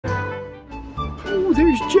Oh,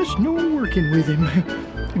 there's just no working with him.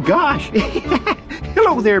 Gosh.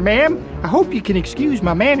 Hello there, ma'am. I hope you can excuse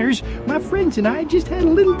my manners. My friends and I just had a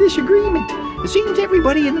little disagreement. It seems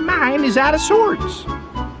everybody in the mine is out of sorts.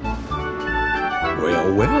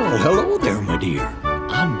 Well, hello there, my dear.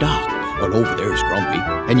 I'm Doc. Well, over there's Grumpy,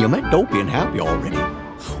 and you met Dopey and Happy already.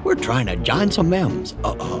 We're trying to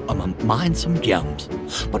mine some gems,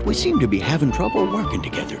 but we seem to be having trouble working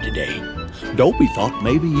together today. Dopey thought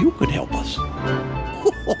maybe you could help us.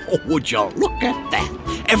 Would you look at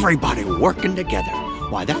that? Everybody working together.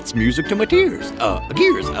 Why, that's music to my gears. Well,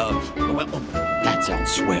 that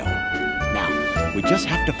sounds swell. Now, we just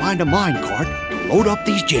have to find a mine cart to load up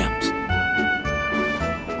these gems.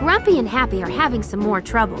 Grumpy and Happy are having some more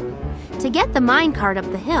trouble. To get the minecart up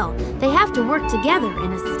the hill, they have to work together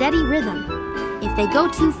in a steady rhythm. If they go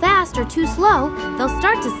too fast or too slow, they'll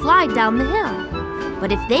start to slide down the hill.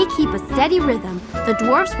 But if they keep a steady rhythm, the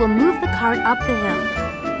dwarfs will move the cart up the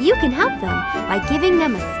hill. You can help them by giving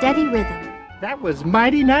them a steady rhythm. That was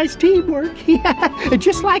mighty nice teamwork.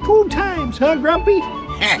 Just like old times, huh, Grumpy?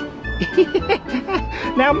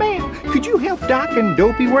 Now, ma'am, could you help Doc and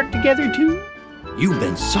Dopey work together, too? You've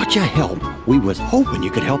been such a help. We was hoping you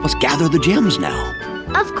could help us gather the gems now.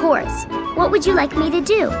 Of course. What would you like me to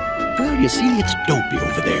do? Well, you see, it's Dopey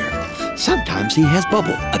over there. Sometimes he has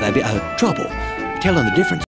trouble telling the difference